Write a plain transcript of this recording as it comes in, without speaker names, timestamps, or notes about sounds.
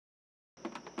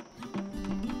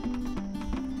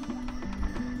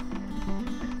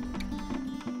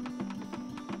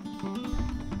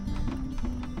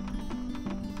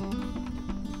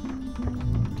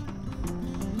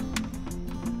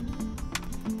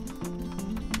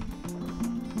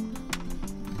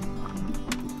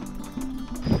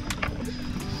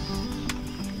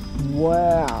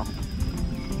Wow,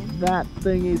 that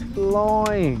thing is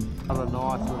flying. Another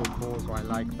nice little Causeway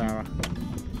Lake, Barra.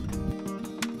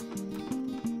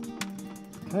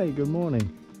 Hey, good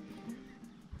morning.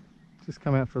 Just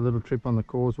come out for a little trip on the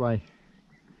Causeway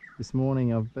this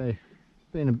morning. I've been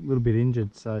a little bit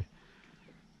injured, so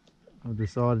I've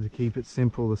decided to keep it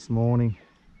simple this morning.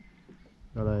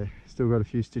 Still got a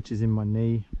few stitches in my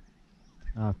knee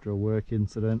after a work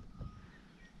incident.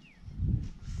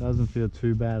 Doesn't feel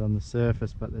too bad on the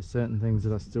surface, but there's certain things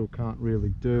that I still can't really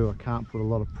do. I can't put a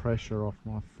lot of pressure off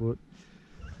my foot,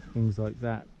 things like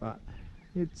that, but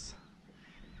it's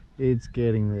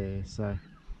getting there. So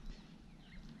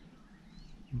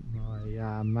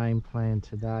my main plan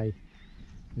today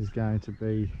is going to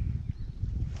be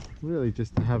really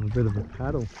just to have a bit of a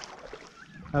paddle,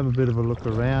 have a bit of a look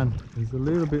around. There's a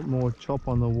little bit more chop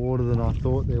on the water than I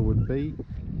thought there would be.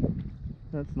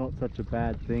 That's not such a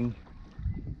bad thing.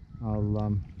 I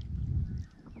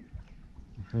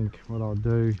think what I'll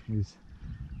do is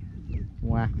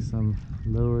whack some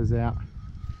lures out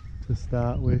to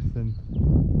start with and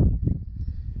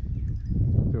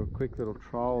do a quick little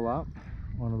troll up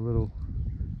on a little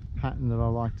pattern that I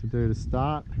like to do to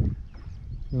start.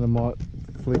 And I might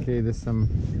flick either some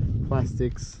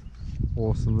plastics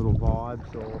or some little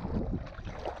vibes, or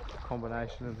a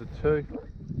combination of the two.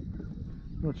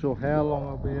 Not sure how long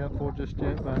I'll be out for just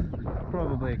yet, but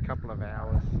probably a couple of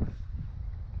hours.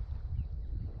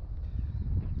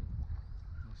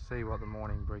 We'll see what the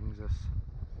morning brings us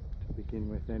to begin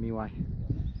with anyway.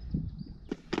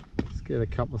 Let's get a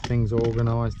couple of things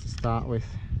organised to start with.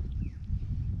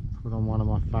 Put on one of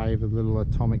my favourite little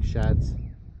atomic shads,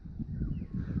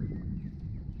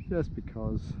 just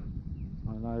because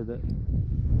I know that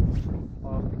I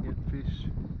often get fish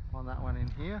on that one in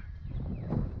here.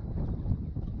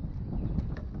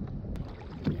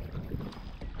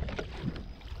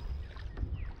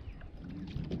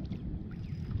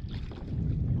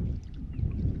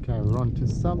 Okay, we're on to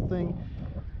something.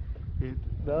 It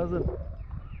doesn't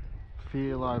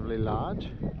feel overly large,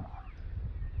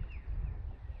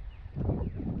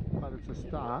 but it's a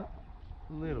start.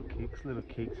 Little kicks, little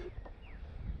kicks.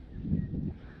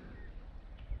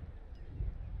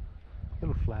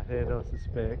 Little flathead, I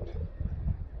suspect.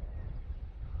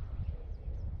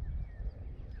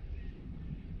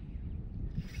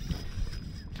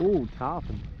 Ooh,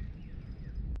 tarpon.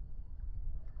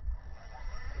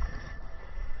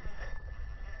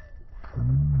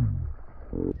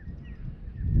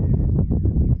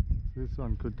 This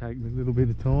one could take me a little bit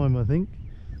of time, I think.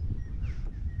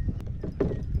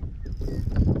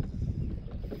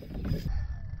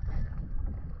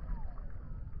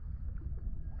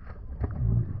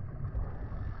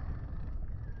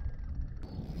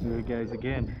 There he goes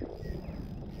again.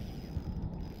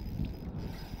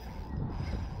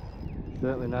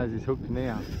 Certainly knows he's hooked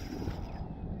now.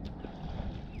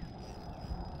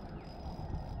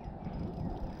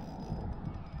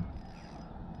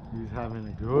 He's having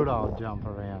a good old jump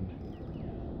around.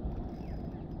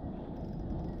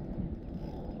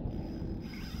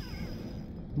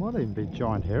 Might even be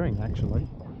giant herring, actually.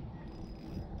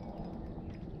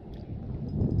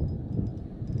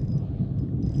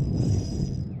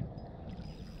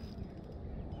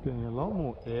 Getting a lot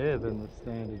more air than the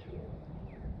standard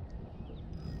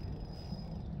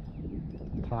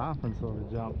tarpon sort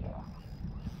of jump.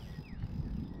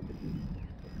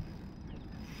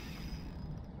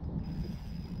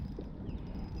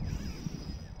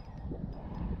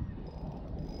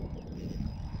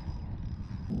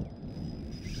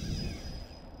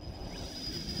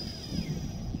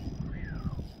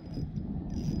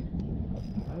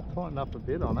 I'll tighten up a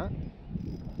bit on it.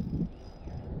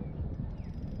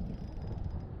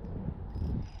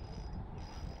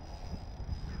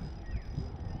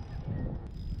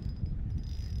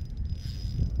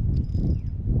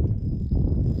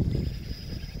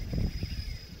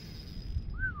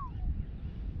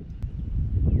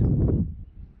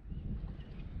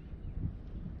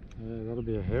 Yeah, that'll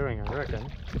be a herring, I reckon.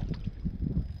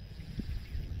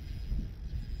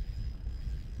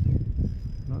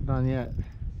 Not done yet.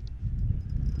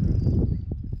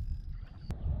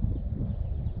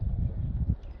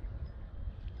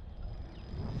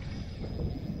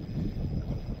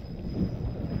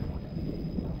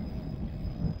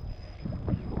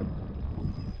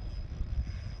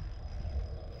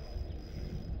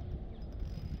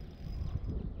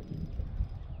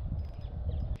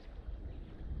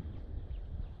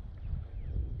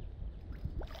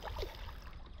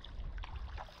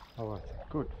 Oh, it's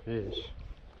a good fish.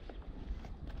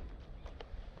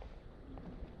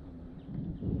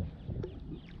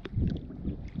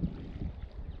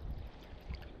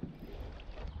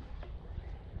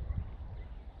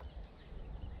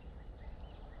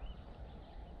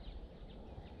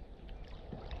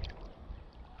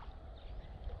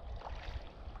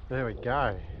 There we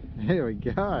go. There we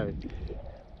go.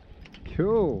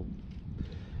 Cool.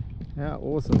 How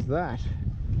awesome is that?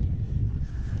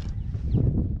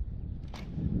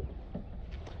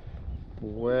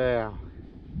 Wow.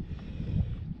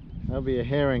 That'll be a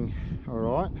herring,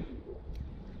 alright.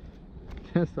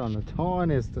 Just on the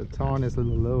tiniest little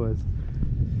lures.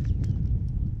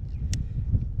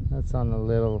 That's on the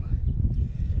little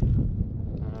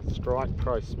Strike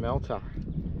Pro smelter.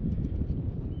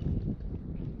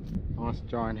 Nice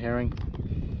giant herring.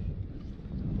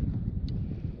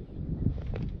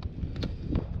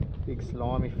 Big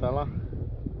slimy fella.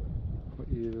 Put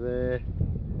you there.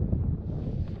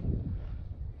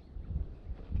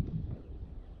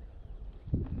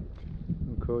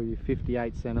 I'll call you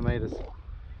 58 centimetres.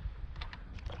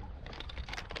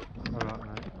 Alright,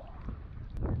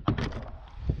 mate.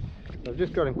 So I've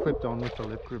just got him clipped on with the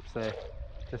lip grips there.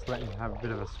 Just letting him have a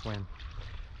bit of a swim.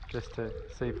 Just to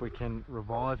see if we can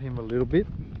revive him a little bit.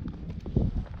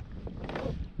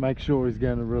 Make sure he's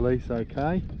going to release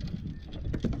okay.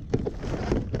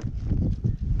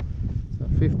 So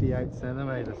 58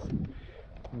 centimetres.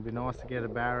 It'd be nice to get a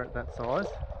Barra at that size.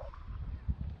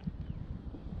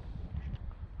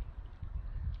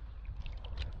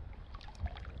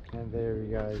 And there he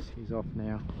goes, he's off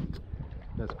now.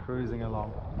 Just cruising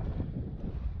along.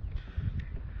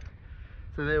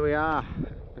 So there we are,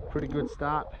 a pretty good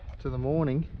start to the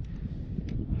morning.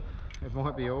 It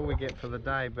might be all we get for the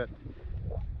day, but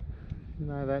you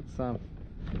know, that's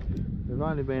we've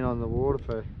only been on the water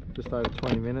for just over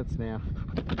 20 minutes now,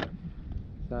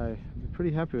 so I'm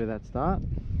pretty happy with that start.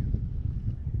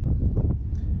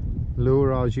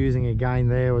 Lure I was using again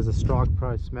there was a Strike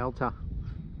Pro smelter,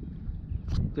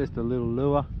 just a little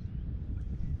lure,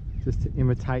 just to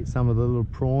imitate some of the little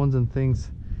prawns and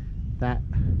things that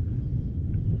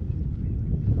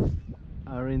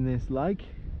are in this lake.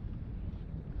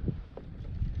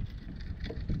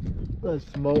 Those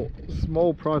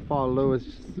small profile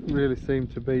lures really seem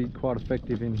to be quite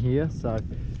effective in here, so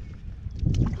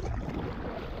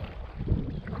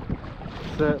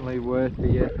certainly worth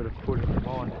the effort of putting them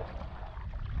on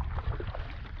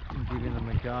and giving them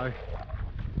a go.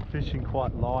 Fishing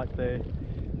quite light there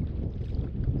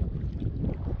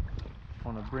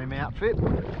on a Bream outfit.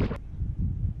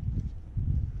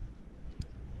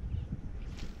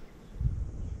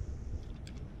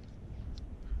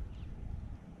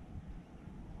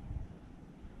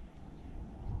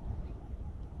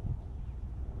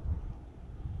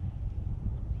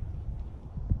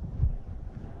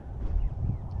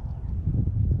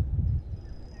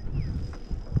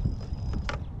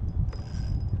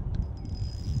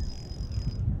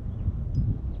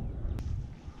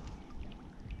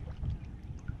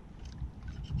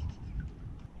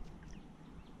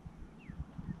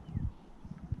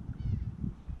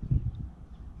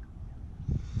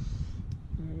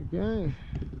 Go.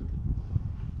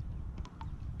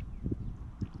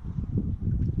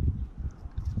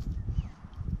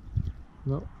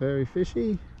 Not very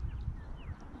fishy.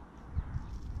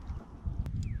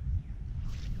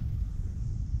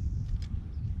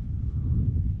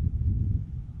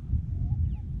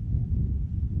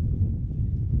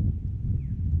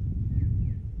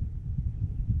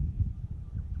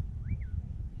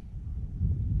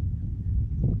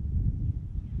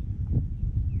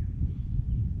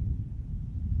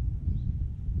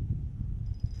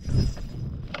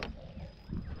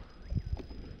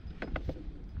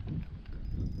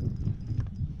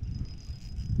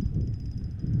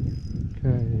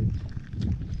 Okay,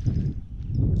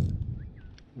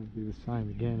 it'll be the same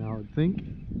again, I would think.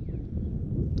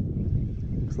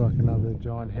 Looks like another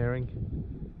giant herring.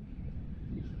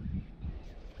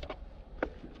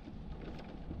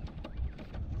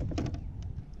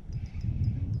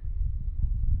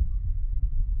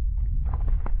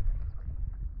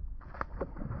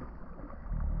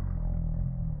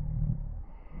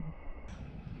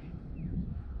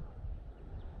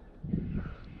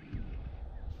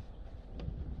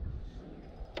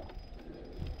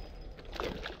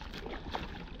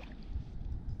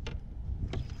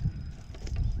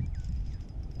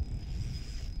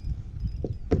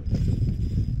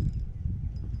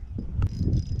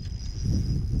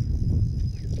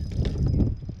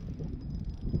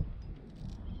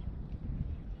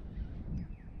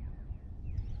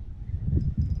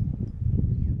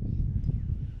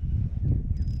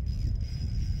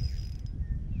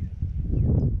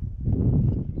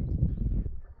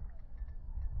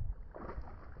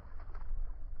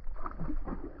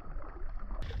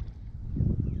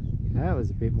 That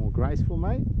was a bit more graceful,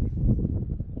 mate.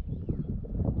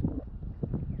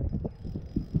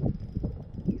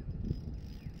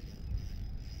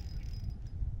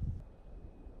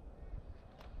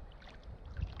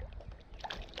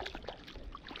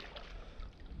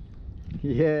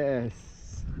 Yes,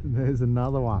 there's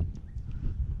another one.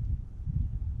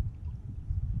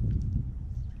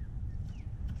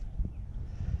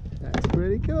 That's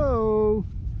pretty cool.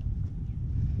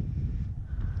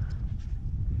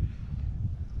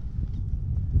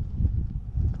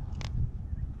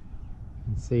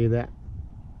 And see that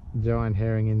giant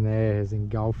herring in there has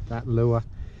engulfed that lure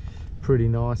pretty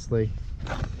nicely.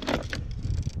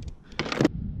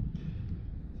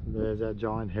 So there's our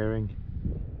giant herring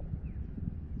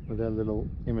with our little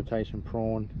imitation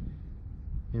prawn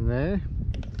in there.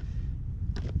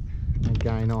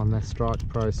 Again on the Strike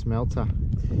Pro smelter.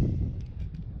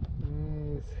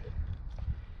 Yes.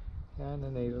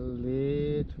 Gonna need a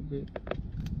little bit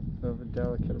of a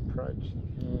delicate approach.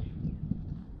 Yeah.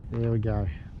 There we go.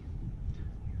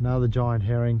 Another giant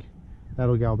herring.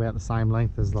 That'll go about the same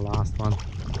length as the last one.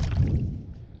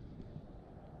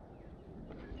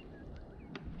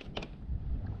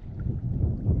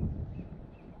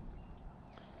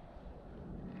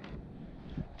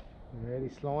 Ready,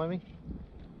 Slimy?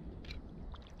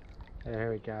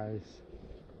 There it goes.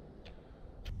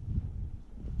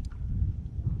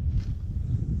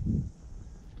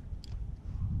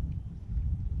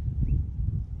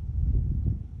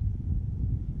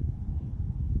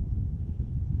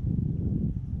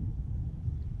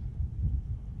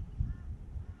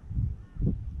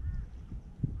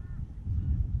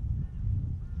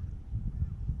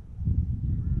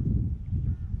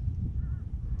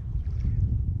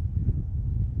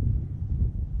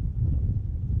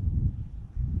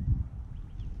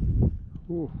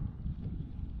 Ooh.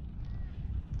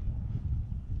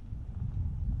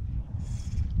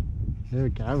 There we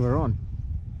go, we're on.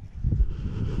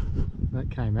 That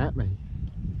came at me.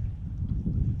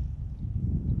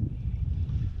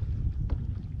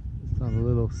 Just on a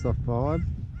little soft vibe.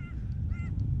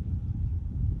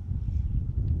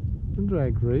 And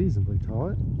drag reasonably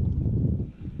tight.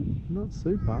 Not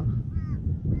super.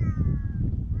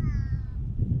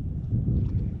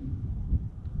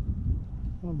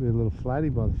 Might be a little flatty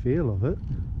by the feel of it.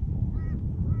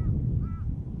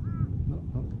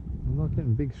 I'm not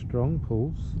getting big strong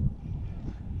pulls.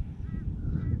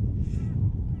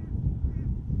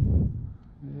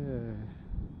 Yeah,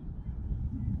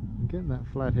 I'm getting that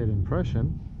flathead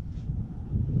impression.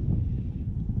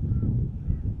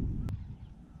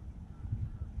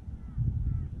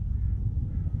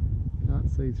 Can't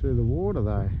see through the water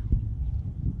though.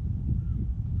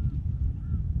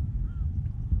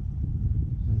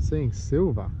 Seeing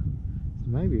silver, so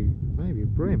maybe a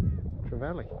bream,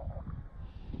 trevally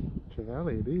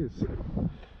it is.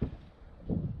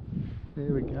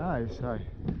 There we go. So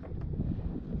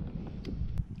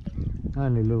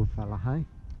only little fella, hey?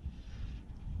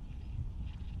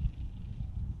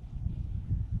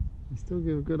 You still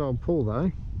give a good old pull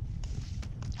though.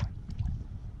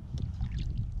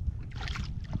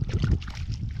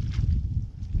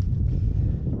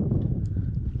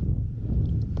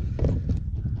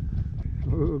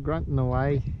 We're grunting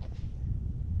away.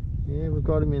 Yeah, we've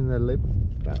got him in the lip,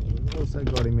 but we've also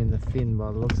got him in the fin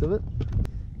by the looks of it.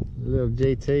 A little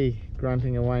GT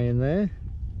grunting away in there.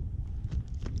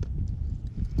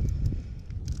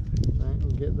 Right,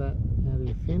 we'll get that out of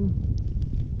your fin.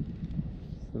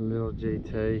 So the little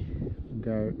GT will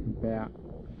go about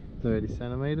 30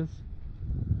 centimetres.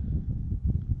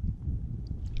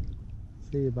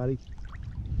 See you, buddy.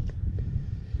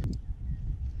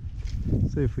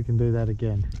 See if we can do that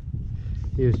again.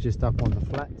 He was just up on the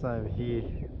flats over here,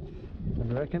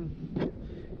 I reckon.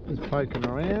 Just poking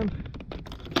around.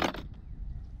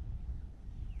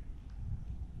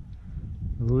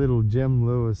 A little gem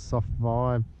lure, soft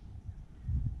vibe.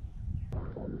 So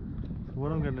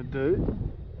what I'm going to do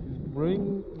is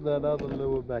bring that other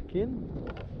lure back in.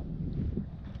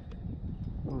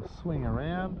 We'll swing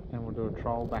around and we'll do a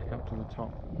troll back up to the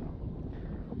top.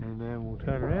 And then we'll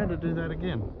turn around and do that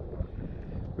again.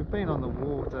 We've been on the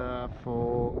water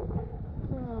for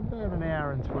about an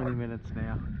hour and 20 minutes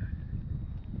now.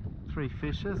 3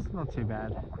 fishes, not too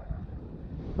bad.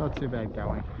 Not too bad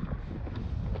going.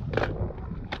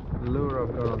 The lure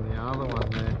I've got on the other one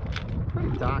there,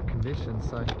 pretty dark conditions,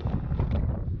 so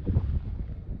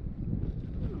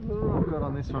the lure I've got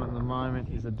on this one at the moment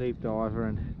is a deep diver,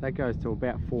 and that goes to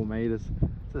about 4 metres.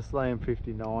 It's a Slam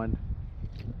 59.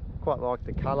 Quite like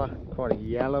the colour, quite a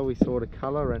yellowy sort of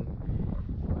colour, and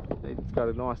it's got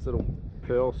a nice little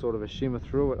pearl sort of a shimmer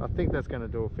through it. I think that's going to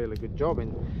do a fairly good job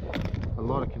in a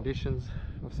lot of conditions.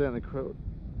 I've certainly caught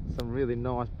some really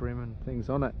nice bream and things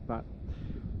on it, but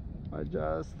I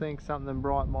just think something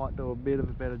bright might do a bit of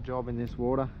a better job in this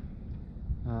water.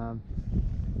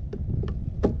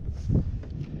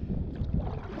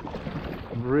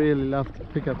 really love to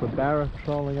pick up a Barra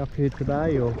trolling up here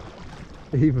today, or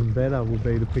even better will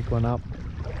be to pick one up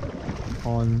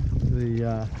on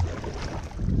the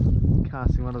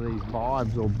casting one of these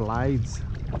vibes or blades.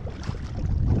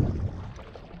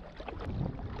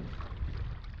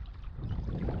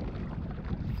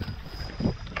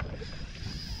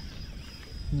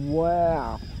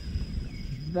 Wow,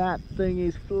 that thing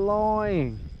is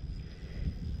flying.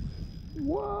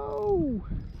 Whoa,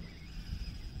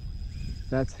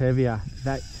 that's heavier.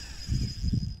 That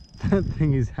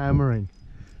thing is hammering.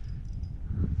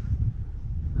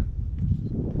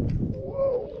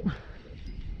 Whoa,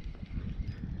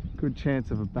 good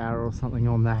chance of a Barra or something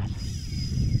on that.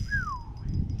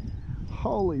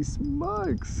 Holy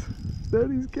smokes,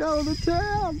 that is going to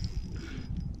town.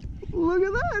 Look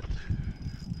at that.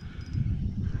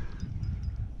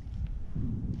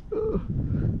 Oh,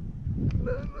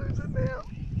 no, lose it now.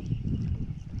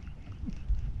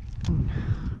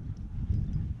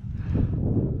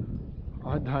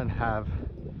 I don't have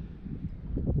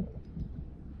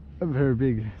a very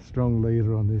big strong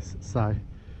leader on this, so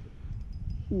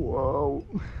whoa.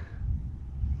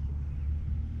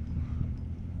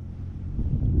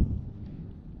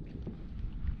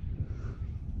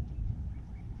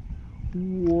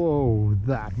 Whoa,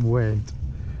 that went.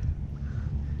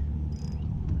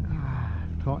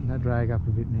 Tighten that drag up a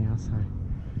bit now, so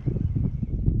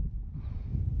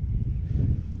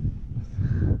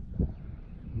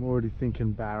I'm already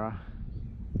thinking Barra.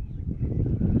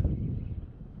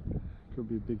 Could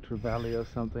be a big trevally or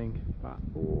something, but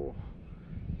oh,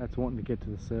 that's wanting to get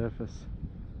to the surface.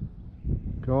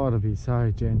 Gotta be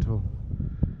so gentle.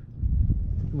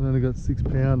 I've only got 6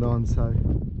 pound on, so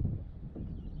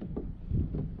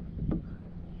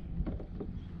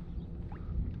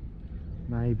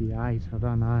maybe 8, I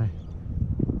don't know.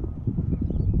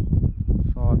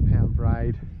 5 pound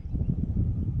braid.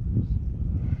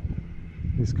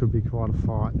 This could be quite a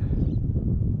fight.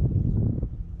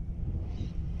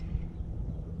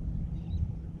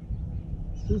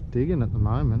 It's just digging at the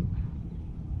moment.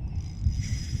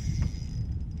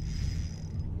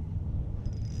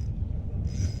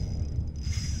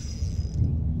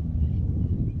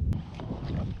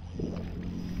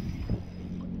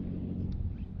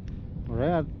 We're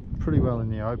out pretty well in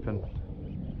the open,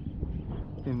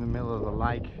 in the middle of the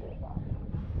lake,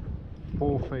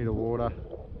 4 feet of water.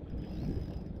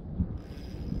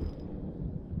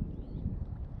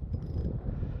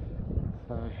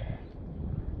 So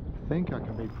I think I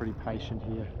can be pretty patient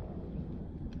here.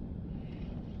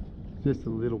 Just a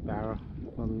little Barra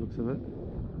by the looks of it.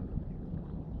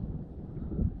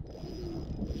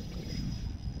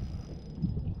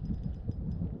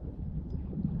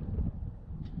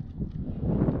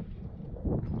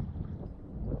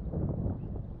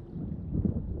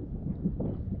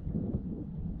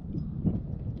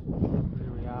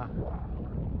 There we are.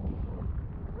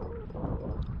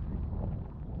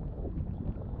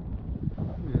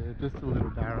 Yeah, just a little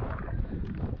Barra.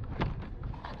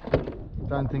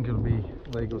 Don't think it'll be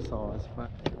legal size,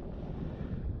 but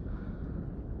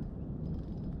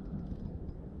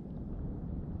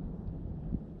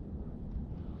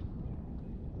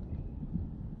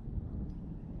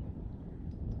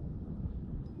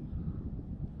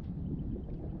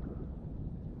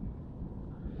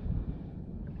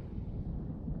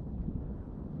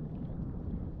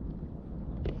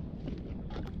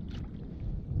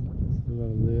still got a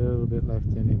little bit left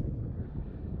in him.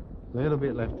 Little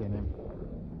bit left in him.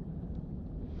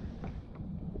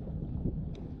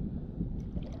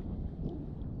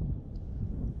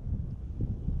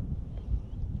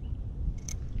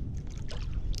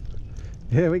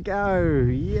 Here we go,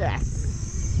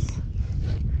 yes!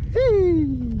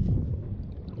 Whee!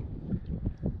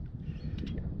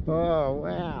 Oh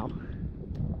wow!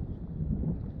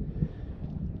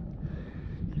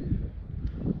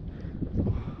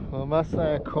 Well, I must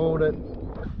say I called it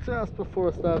just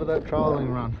before I started that trolling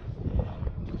run.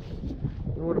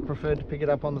 I would have preferred to pick it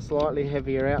up on the slightly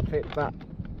heavier outfit, but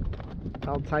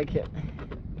I'll take it.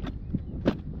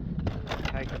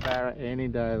 Take a Barra any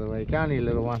day of the week, only a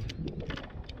little one.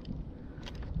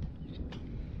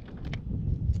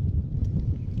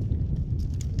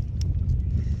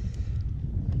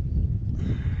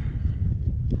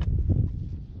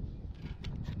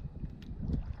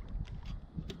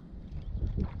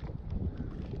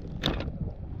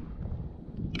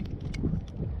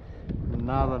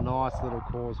 Another nice little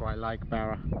Causeway Lake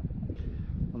Barra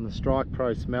on the Strike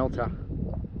Pro smelter.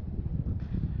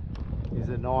 Is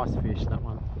a nice fish, that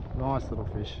one. Nice little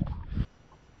fish.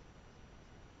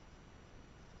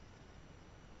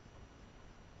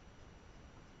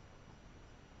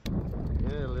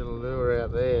 Yeah, a little lure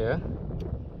out there.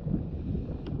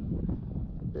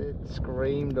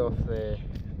 reamed off there.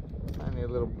 Only a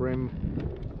little Bream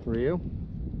reel.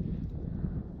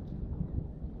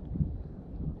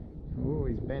 Oh,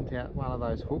 he's bent out one of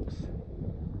those hooks.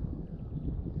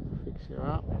 Fix you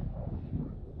up.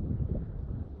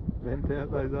 Bent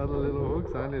out those other little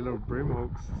hooks, only little Bream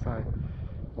hooks, so I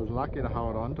was lucky to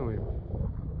hold on to him.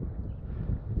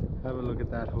 Have a look at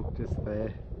that hook just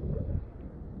there.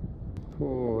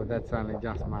 Oh, that's only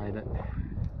just made it.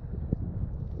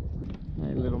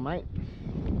 Hey little mate.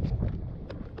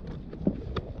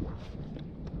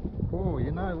 Oh,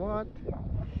 you know what?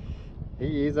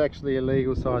 He is actually a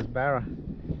legal sized Barra.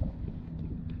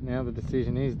 Now the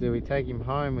decision is, do we take him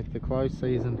home with the close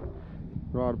season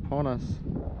right upon us?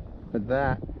 But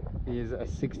that is a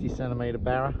 60 centimetre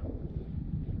Barra,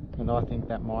 and I think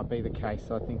that might be the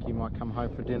case. I think you might come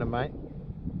home for dinner, mate.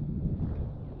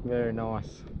 Very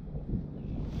nice.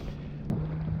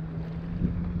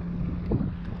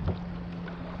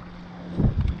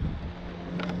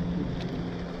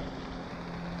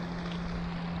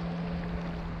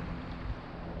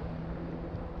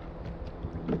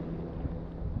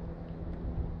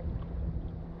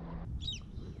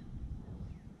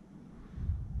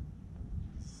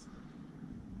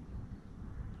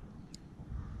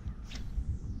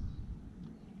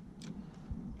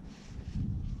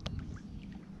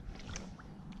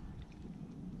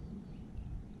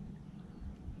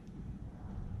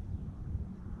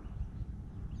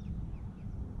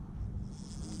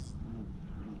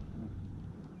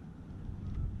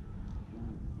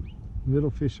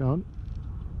 Little fish on,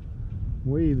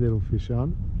 wee little fish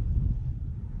on,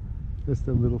 just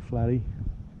a little flatty.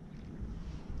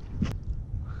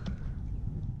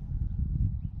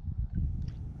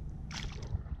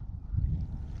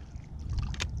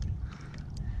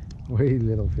 Wee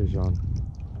little fish on.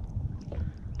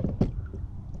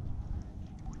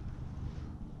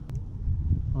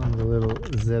 On the little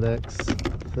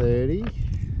ZX30.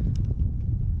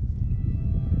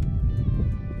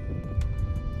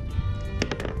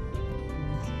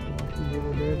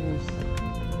 Little devils.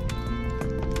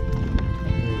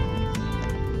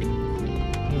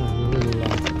 Oh, a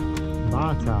little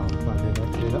bar tail, if I did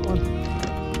actually, that one.